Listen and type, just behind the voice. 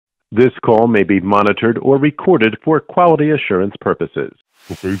This call may be monitored or recorded for quality assurance purposes.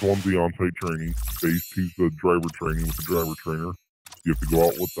 So phase one's the on-site training. Phase two's the driver training with the driver trainer. You have to go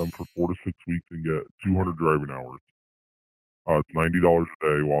out with them for 4 to 6 weeks and get 200 driving hours. It's $90 a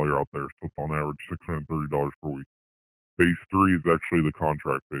day while you're out there, so it's on average $630 per week. Phase three is actually the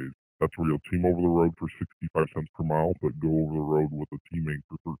contract phase. That's where you'll team over the road for 65 cents per mile, but go over the road with a teammate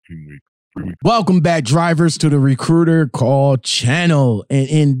for 13 weeks. 3 weeks. Welcome back, drivers, to the Recruiter Call channel. And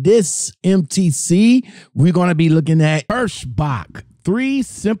in this MTC, we're going to be looking at Hirschbach. 3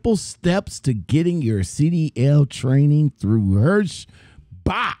 simple steps to getting your CDL training through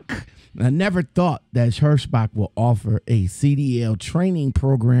Hirschbach. I never thought that Hirschbach will offer a CDL training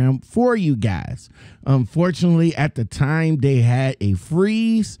program for you guys. Unfortunately, at the time, they had a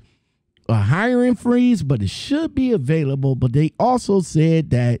hiring freeze, but it should be available. But they also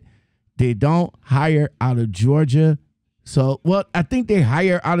said that they don't hire out of Georgia. So, well, I think they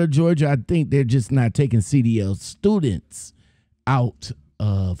hire out of Georgia. I think they're just not taking CDL students out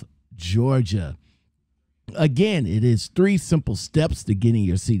of Georgia. Again, it is 3 simple steps to getting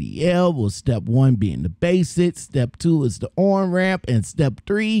your CDL, with step 1 being the basics, step 2 is the on-ramp, and step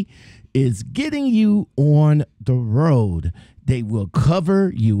 3 is getting you on the road. They will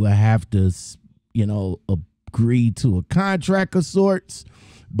cover, you will have to, agree to a contract of sorts,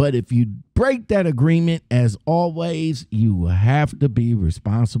 but if you break that agreement, as always, you will have to be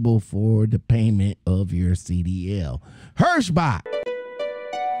responsible for the payment of your CDL. Hirschbach.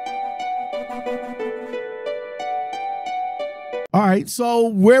 All right, so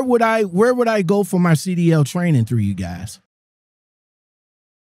where would I go for my CDL training through you guys?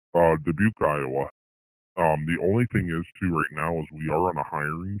 Dubuque, Iowa. The only thing is, too, right now is we are on a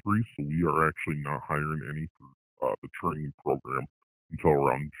hiring freeze, so we are actually not hiring any for the training program until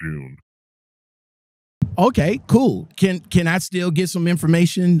around June. Okay, cool. Can I still get some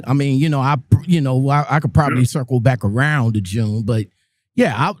information? I mean, I could probably circle back around to June, but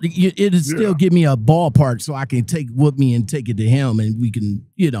yeah, it'll still give me a ballpark so I can take with me and take it to him, and we can,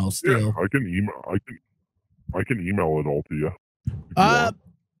 still. Yeah, I can email it all to you.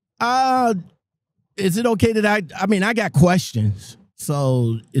 Is it okay that I mean, I got questions,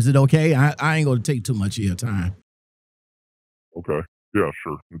 so is it okay? I ain't gonna take too much of your time. Okay. Yeah,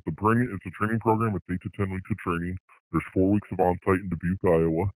 sure. It's a training program. It's 8 to 10 weeks of training. There's 4 weeks of on-site in Dubuque,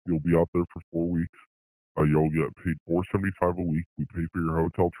 Iowa. You'll be out there for 4 weeks. You'll get paid $475 a week. We pay for your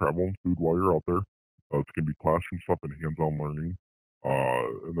hotel, travel, and food while you're out there. It's going to be classroom stuff and hands-on learning.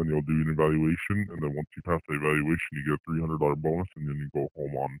 And then you'll do an evaluation. And then once you pass the evaluation, you get a $300 bonus, and then you go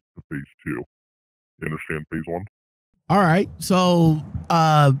home on to phase 2. You understand phase 1? All right. So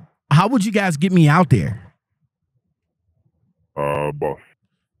how would you guys get me out there? Bus.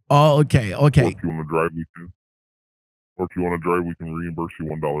 Oh, okay. Or if you want to drive, we can reimburse you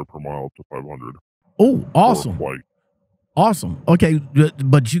 $1 per mile up to $500. Oh, awesome. Awesome. Okay,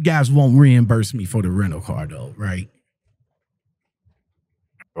 but you guys won't reimburse me for the rental car though, right?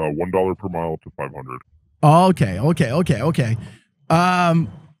 $1 per mile up to $500. Oh, okay. All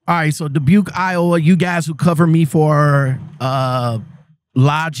right, so Dubuque, Iowa, you guys will cover me for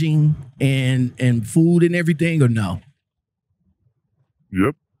lodging and food and everything, or no?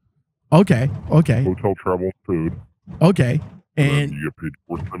 Yep. Okay. Hotel, travel, food. Okay. And you get paid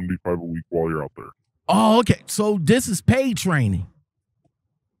 $475 a week while you're out there. Oh, okay. So this is paid training.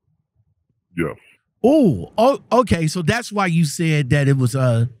 Yes. Oh, okay. So that's why you said that it was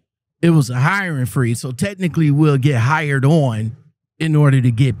a hiring freeze. So technically we'll get hired on in order to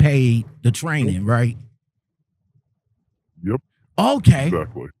get paid the training, right? Yep. Okay.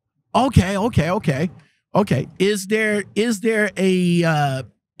 Exactly. Okay. Is there a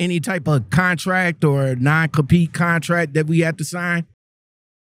any type of contract or non-compete contract that we have to sign?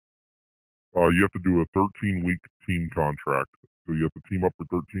 You have to do a 13-week team contract. So you have to team up for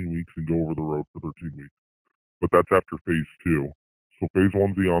 13 weeks and go over the road for 13 weeks. But that's after phase 2. So phase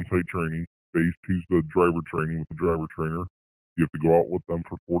 1's the on-site training. Phase 2's the driver training with the driver trainer. You have to go out with them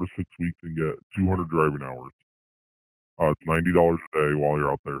for 4 to 6 weeks and get 200 driving hours. It's $90 a day while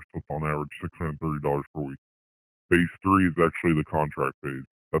you're out there, so it's on average $630 per week. Phase 3 is actually the contract phase.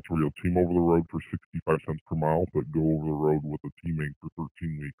 That's where you'll team over the road for 65 cents per mile, but go over the road with a teammate for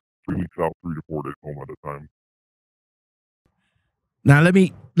 13 weeks. 3 weeks out, 3 to 4 days home at a time. Now let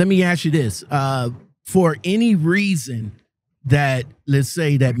me ask you this: for any reason that, let's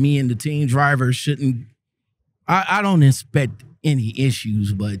say that me and the team driver shouldn't, I don't expect any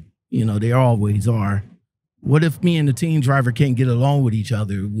issues, but there always are. What if me and the team driver can't get along with each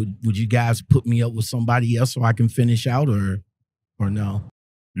other? Would you guys put me up with somebody else so I can finish out, or no?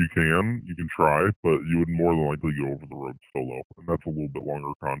 You can try, but you would more than likely go over the road solo. And that's a little bit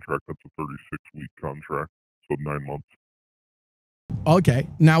longer contract. That's a 36-week contract, so 9 months. Okay.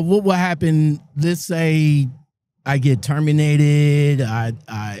 Now, what will happen? Let's say I get terminated.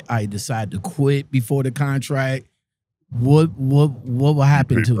 I decide to quit before the contract. What will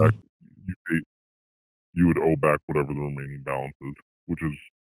happen to me? You would owe back whatever the remaining balance is, which is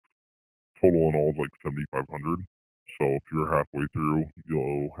total in all is like $7,500. So if you're halfway through, you'll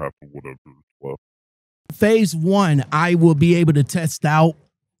owe half of whatever's left. Phase 1, I will be able to test out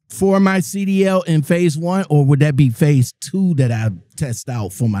for my CDL in phase 1, or would that be phase 2 that I test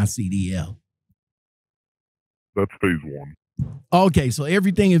out for my CDL? That's phase 1. Okay, so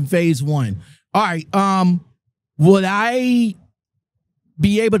everything in phase 1. All right. Would I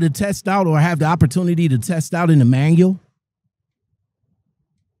be able to test out or have the opportunity to test out in the manual?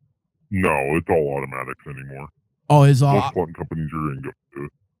 No, it's all automatics anymore. Oh, it's all. Most flooding companies are going to go to.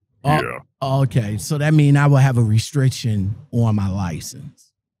 Yeah. Okay, so that means I will have a restriction on my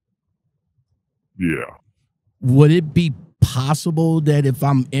license. Yeah. Would it be possible that if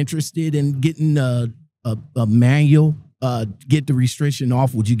I'm interested in getting a manual, get the restriction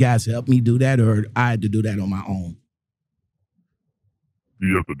off, would you guys help me do that, or I had to do that on my own?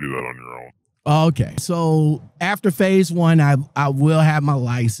 You have to do that on your own. Okay, so after phase 1, I will have my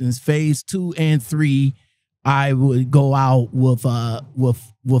license. Phase 2 and 3, I would go out with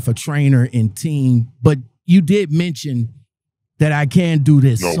a trainer and team. But you did mention that I can do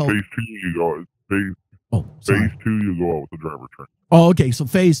this. No, so, phase 2 you go. Phase 2 you go out with the driver trainer. Oh, okay. So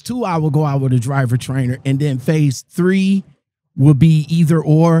phase 2 I will go out with a driver trainer, and then phase 3 will be either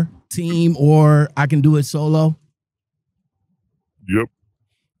or team, or I can do it solo. Yep.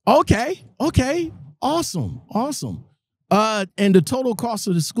 Okay. Awesome. And the total cost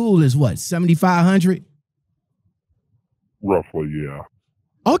of the school is what, $7,500? Roughly, yeah.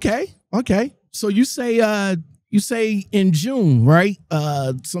 Okay. So you say in June, right?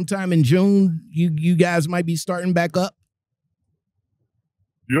 Sometime in June, you guys might be starting back up.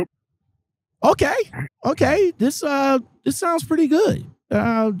 Yep. Okay. This sounds pretty good.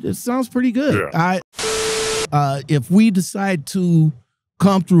 Yeah. If we decide to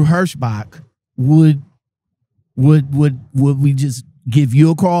come through Hirschbach, would we just give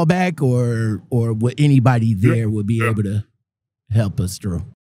you a call back, or would anybody there would be able to help us through?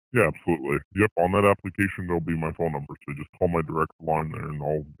 Yeah, absolutely. Yep, on that application, there'll be my phone number. So just call my direct line there, and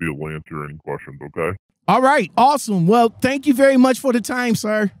I'll be able to answer any questions, okay? All right, awesome. Well, thank you very much for the time,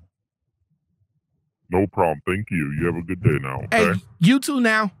 sir. No problem. Thank you. You have a good day now, okay? Hey, you too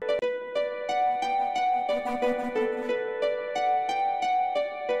now.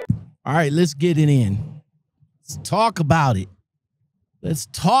 All right, let's get it in. Let's talk about it.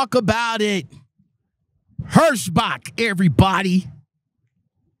 Hirschbach, everybody.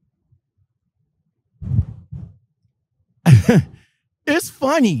 It's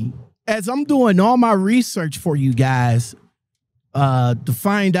funny, as I'm doing all my research for you guys to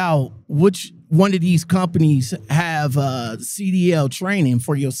find out which one of these companies have CDL training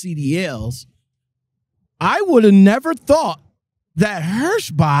for your CDLs, I would have never thought that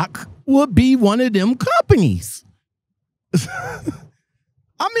Hirschbach would be one of them companies. I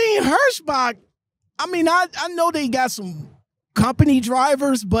mean, Hirschbach, I know they got some company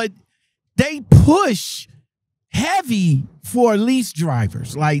drivers, but they push heavy for lease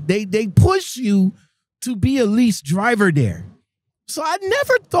drivers. Like they push you to be a lease driver there. So I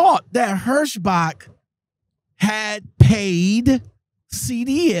never thought that Hirschbach had paid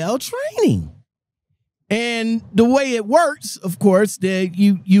CDL training. And the way it works, of course, that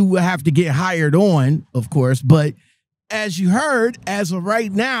you have to get hired on, of course, but as you heard, as of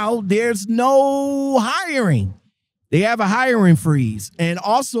right now, there's no hiring. They have a hiring freeze. And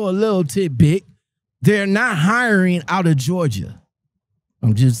also a little tidbit, they're not hiring out of Georgia.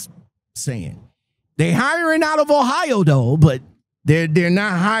 I'm just saying. They're hiring out of Ohio, though, but they're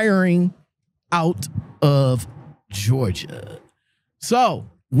not hiring out of Georgia. So,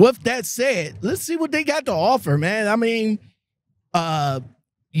 with that said, let's see what they got to offer, man. I mean,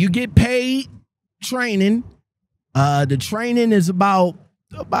 you get paid training. The training is about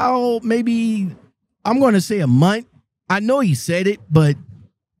maybe, I'm going to say a month. I know he said it, but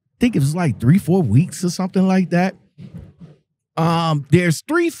I think it was like 3-4 weeks or something like that. There's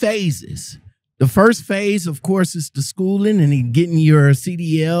 3 phases. The first phase, of course, is the schooling and getting your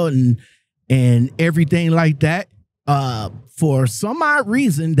CDL and everything like that. For some odd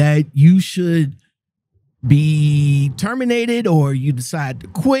reason that you should be terminated or you decide to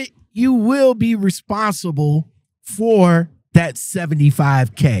quit, you will be responsible for that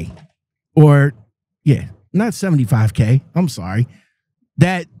 $75K. Or, yeah, not $75K. I'm sorry.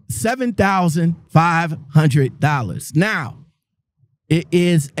 that $7,500. Now, it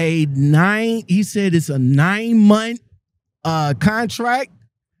is he said it's a 9-month contract.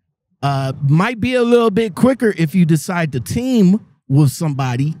 Might be a little bit quicker if you decide to team with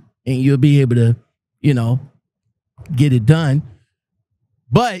somebody and you'll be able to, get it done.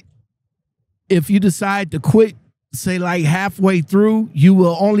 But if you decide to quit, say like halfway through, you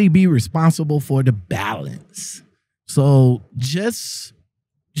will only be responsible for the balance. So just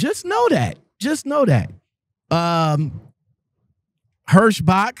know that. Just know that.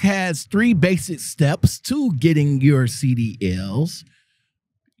 Hirschbach has 3 basic steps to getting your CDLs.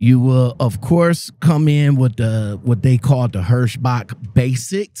 You will, of course, come in with what they call the Hirschbach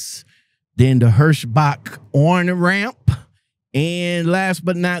basics, then the Hirschbach on-ramp, and last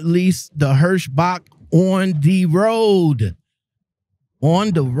but not least, the Hirschbach on the road.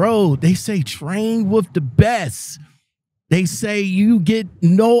 On the road, they say train with the best. They say you get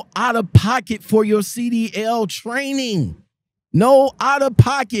no out-of-pocket for your CDL training. No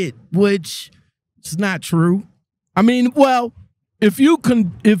out-of-pocket, which is not true. I mean, well, if you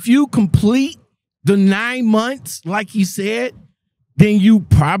complete the 9 months, like he said, then you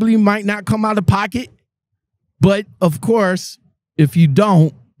probably might not come out of pocket. But of course, if you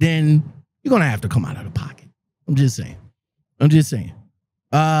don't, then you're gonna have to come out of the pocket. I'm just saying.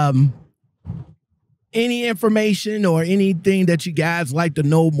 Any information or anything that you guys like to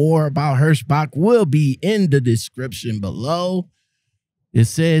know more about Hirschbach will be in the description below. It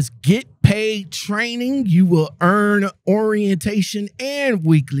says, get paid training. You will earn orientation and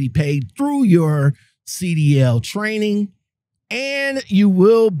weekly pay through your CDL training. And you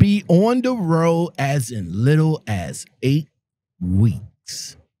will be on the road as in little as 8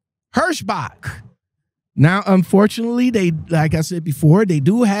 weeks. Hirschbach. Now, unfortunately, like I said before, they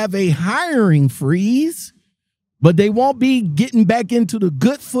do have a hiring freeze, but they won't be getting back into the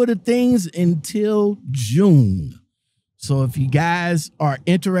good foot of things until June. So if you guys are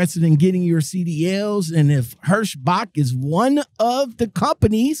interested in getting your CDLs, and if Hirschbach is one of the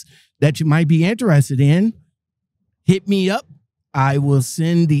companies that you might be interested in, hit me up. I will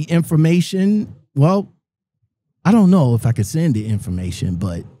send the information. Well, I don't know if I could send the information,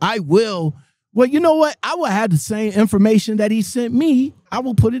 but I will. Well, you know what? I will have the same information that he sent me. I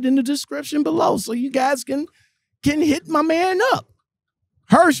will put it in the description below so you guys can hit my man up.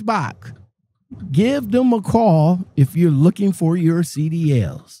 Hirschbach. Give them a call if you're looking for your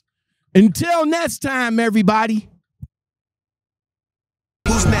CDLs. Until next time, everybody.